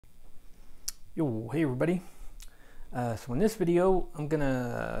Yo, hey everybody. So in this video, I'm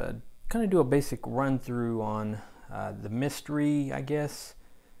gonna kind of do a basic run through on the mystery, I guess,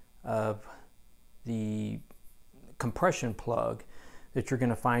 of the compression plug that you're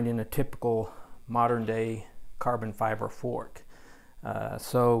gonna find in a typical modern day carbon fiber fork.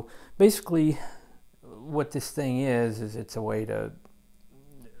 So basically what this thing is it's a way to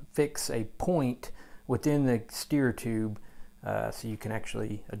fix a point within the steer tube so you can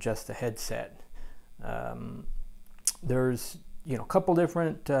actually adjust the headset. There's a couple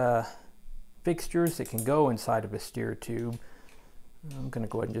different fixtures that can go inside of a steer tube. I'm going to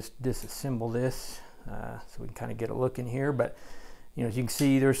go ahead and just disassemble this so we can kind of get a look in here. But as you can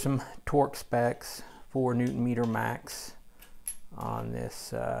see, there's some torque specs, 4 Newton meter max on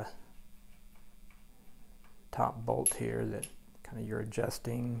this top bolt here, that kind of your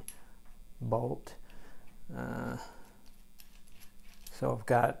adjusting bolt. So I've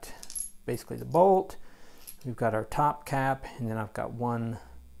got basically the bolt, we've got our top cap, and then I've got one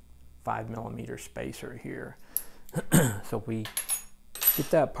 5mm spacer here. So if we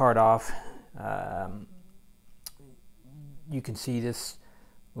get that part off, you can see this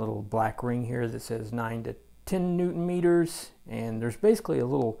little black ring here that says 9 to 10 Newton meters, and there's basically a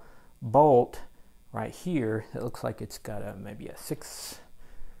little bolt right here that looks like it's got maybe a 6mm.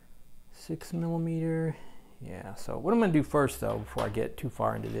 Yeah, so what I'm going to do first, though, before I get too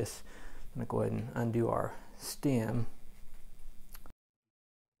far into this, I'm going to go ahead and undo our stem.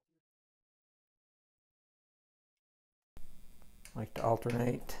 I like to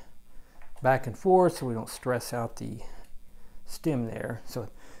alternate back and forth so we don't stress out the stem there. So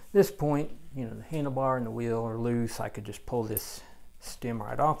at this point, the handlebar and the wheel are loose. I could just pull this stem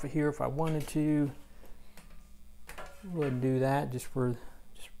right off of here if I wanted to. Go ahead and do that just to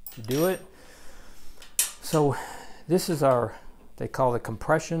do it. So this is they call the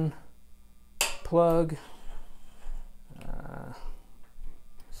compression plug.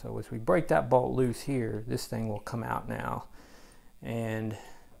 So as we break that bolt loose here, this thing will come out now. And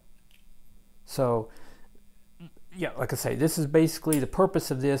so, yeah, like I say, this is basically the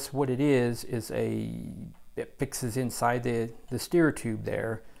purpose of this. What it is it fixes inside the steer tube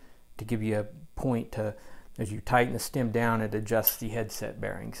there to give you a point to, as you tighten the stem down, it adjusts the headset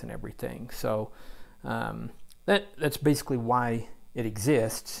bearings and everything. So that's basically why it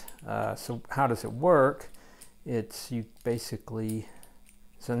exists. So how does it work? You basically,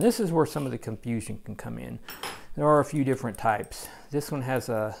 so this is where some of the confusion can come in. There are a few different types. This one has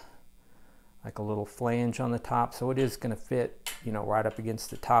like a little flange on the top, so it is going to fit right up against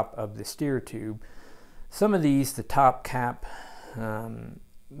the top of the steer tube. Some of these, the top cap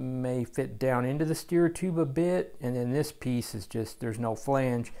may fit down into the steer tube a bit, and then this piece is just, there's no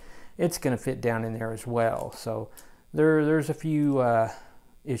flange. It's going to fit down in there as well. So there's a few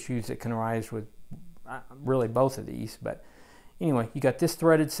issues that can arise with really both of these. But anyway, you got this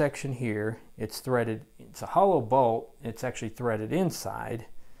threaded section here. It's threaded, it's a hollow bolt. It's actually threaded inside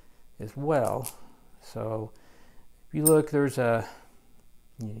as well. So if you look, there's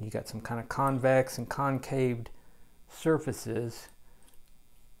you got some kind of convex and concaved surfaces.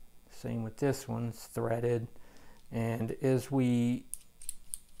 Same with this one, it's threaded. And as I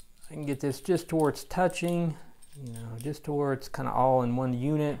can get this just to where it's touching, just to where it's kind of all in one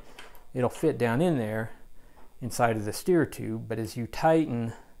unit, it'll fit down in there inside of the steer tube. But as you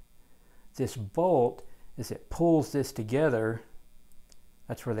tighten this bolt, as it pulls this together,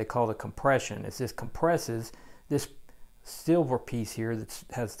 that's where they call the compression. As this compresses, this silver piece here that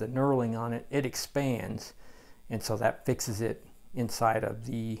has the knurling on it, it expands, and so that fixes it inside of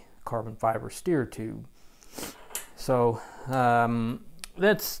the carbon fiber steer tube. So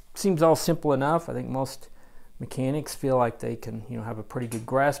that seems all simple enough. I think most mechanics feel like they can have a pretty good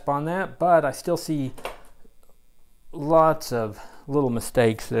grasp on that, but I still see lots of little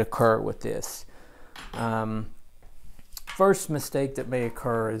mistakes that occur with this. First mistake that may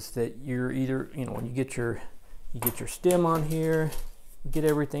occur is that you're either, when you get your stem on here, get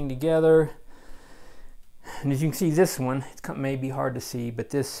everything together, and as you can see, this one, it may be hard to see, but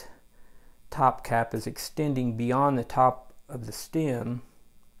this top cap is extending beyond the top of the stem,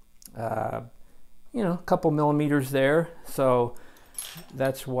 a couple millimeters there. So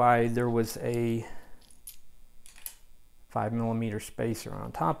that's why there was a 5mm spacer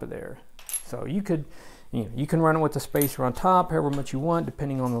on top of there. So you could, you can run it with the spacer on top however much you want,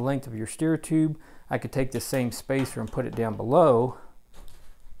 depending on the length of your steer tube. I could take this same spacer and put it down below.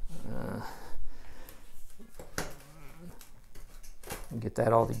 And get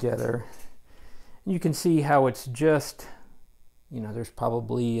that all together. You can see how it's just, there's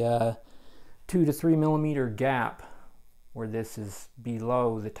probably 2 to 3 millimeter gap where this is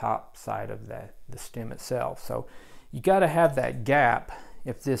below the top side of the stem itself. So you got to have that gap.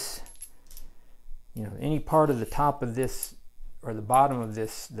 If this, you know, any part of the top of this or the bottom of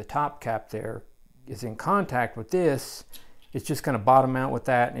this, the top cap there is in contact with this, it's just going to bottom out with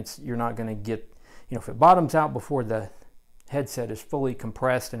that, and you're not going to get, you know, if it bottoms out before the headset is fully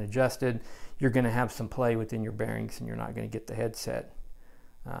compressed and adjusted, you're going to have some play within your bearings and you're not going to get the headset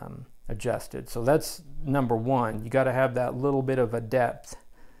adjusted. So that's number one. You got to have that little bit of a depth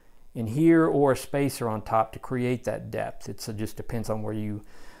in here or a spacer on top to create that depth. It just depends on where you,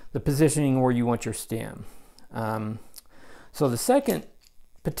 the positioning where you want your stem. So the second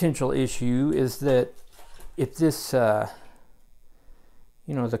potential issue is that if this, you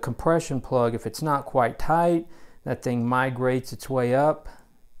know, the compression plug, if it's not quite tight, that thing migrates its way up,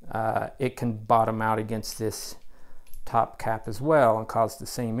 it can bottom out against this top cap as well and cause the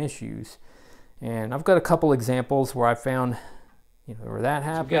same issues. And I've got a couple examples where I found, you know, where that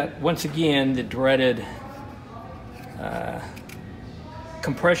happened. So we've got, once again, the dreaded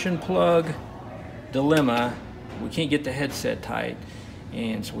compression plug dilemma. We can't get the headset tight,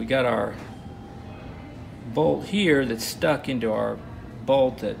 and so we got our bolt here that's stuck into our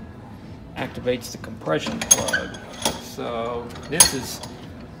bolt that activates the compression plug. So this is,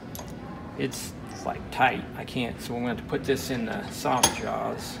 it's like tight. I can't, so we're going to put this in the soft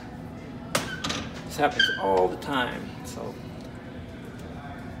jaws. This happens all the time. So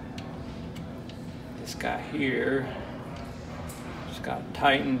this guy here just got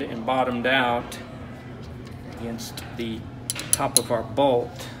tightened and bottomed out against the top of our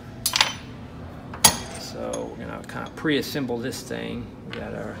bolt. So we're going to kind of pre-assemble this thing. We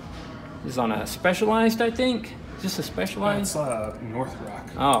got our, this is on a Specialized, I think. Is this a Specialized? Yeah, it's North Rock.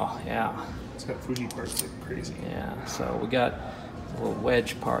 Oh, yeah. It's got Fuji parts like crazy. Yeah, so we got a little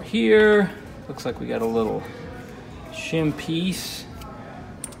wedge part here. Looks like we got a little shim piece.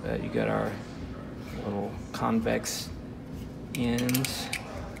 You got our little convex ends.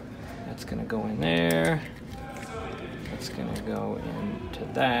 That's going to go in there. That's going to go into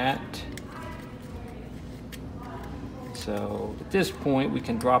that. So at this point, we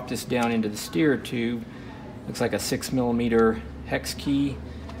can drop this down into the steer tube. Looks like a 6mm hex key.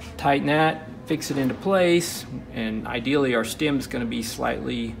 Tighten that, fix it into place, and ideally our stem's going to be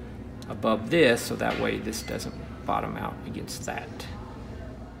slightly above this, so that way this doesn't bottom out against that.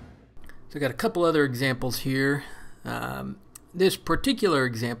 So I got a couple other examples here. This particular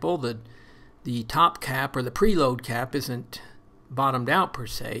example, the top cap or the preload cap isn't bottomed out per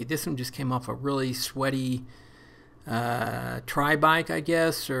se. This one just came off a really sweaty tri-bike, I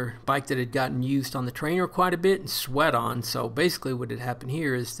guess, or bike that had gotten used on the trainer quite a bit and sweat on. So basically what had happened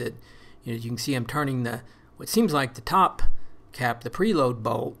here is that, you know, you can see I'm turning the, what seems like the top cap, the preload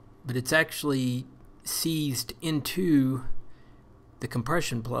bolt, but it's actually seized into the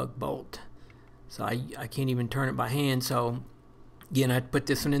compression plug bolt. So I can't even turn it by hand. So again, I put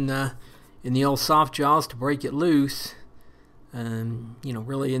this one in the old soft jaws to break it loose. You know,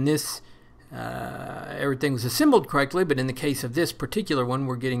 really in this, everything was assembled correctly, but in the case of this particular one,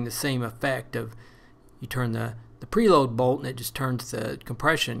 we're getting the same effect of you turn the preload bolt and it just turns the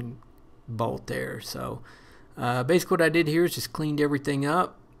compression bolt there. So basically what I did here is just cleaned everything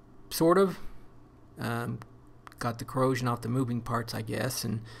up, sort of. Got the corrosion off the moving parts, I guess,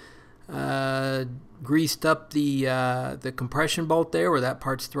 and greased up the compression bolt there where that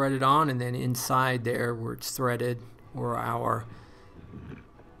part's threaded on, and then inside there where it's threaded, where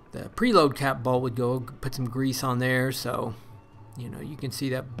the preload cap bolt would go, put some grease on there. So, you know, you can see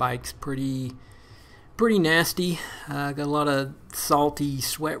that bike's pretty nasty. Got a lot of salty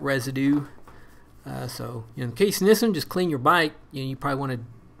sweat residue. So, you know, in the case of this one, just clean your bike. You know, you probably want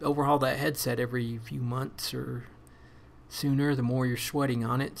to overhaul that headset every few months or sooner, the more you're sweating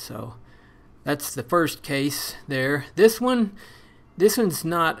on it. So that's the first case there. This one's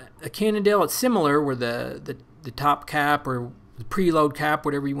not a Cannondale. It's similar, where the top cap or the preload cap,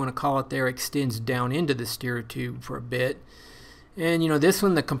 whatever you want to call it there, extends down into the steer tube for a bit. And you know, this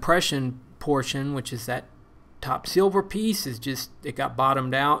one, the compression portion, which is that top silver piece, is just, it got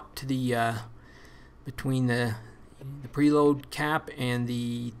bottomed out to the between the preload cap and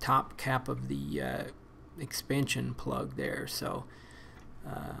the top cap of the expansion plug there. So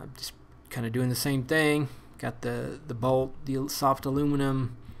just kind of doing the same thing. Got the bolt, the soft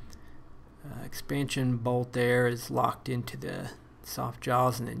aluminum expansion bolt there is locked into the soft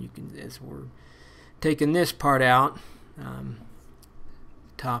jaws, and then you can, as we're taking this part out,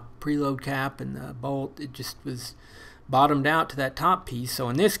 top preload cap and the bolt, it just was bottomed out to that top piece. So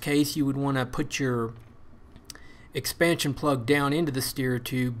in this case, you would want to put your expansion plug down into the steer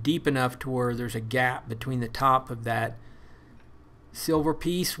tube deep enough to where there's a gap between the top of that silver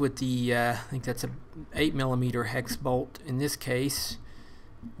piece with the, I think that's a 8mm hex bolt in this case,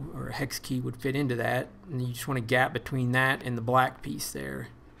 or a hex key would fit into that, and you just want a gap between that and the black piece there.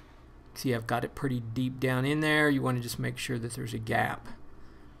 See, I've got it pretty deep down in there. You want to just make sure that there's a gap.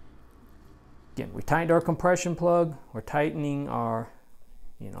 Again, we tightened our compression plug. We're tightening our,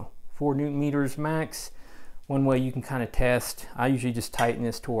 4 Newton meters max. One way you can kind of test, I usually just tighten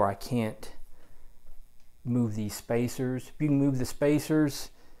this to where I can't move these spacers. If you can move the spacers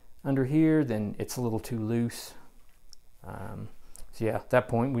under here, then it's a little too loose. So yeah, at that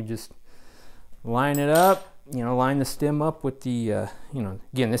point we just line it up, line the stem up with the,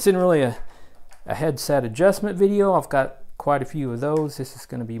 again, this isn't really a headset adjustment video. I've got quite a few of those. This is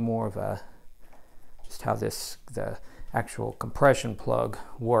going to be more of a, just how the actual compression plug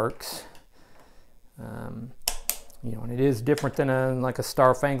works. And it is different than like a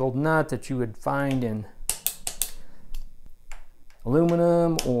star-fangled nut that you would find in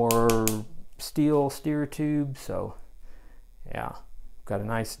aluminum or steel steer tube. So yeah, got a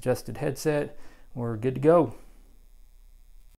nice adjusted headset. We're good to go.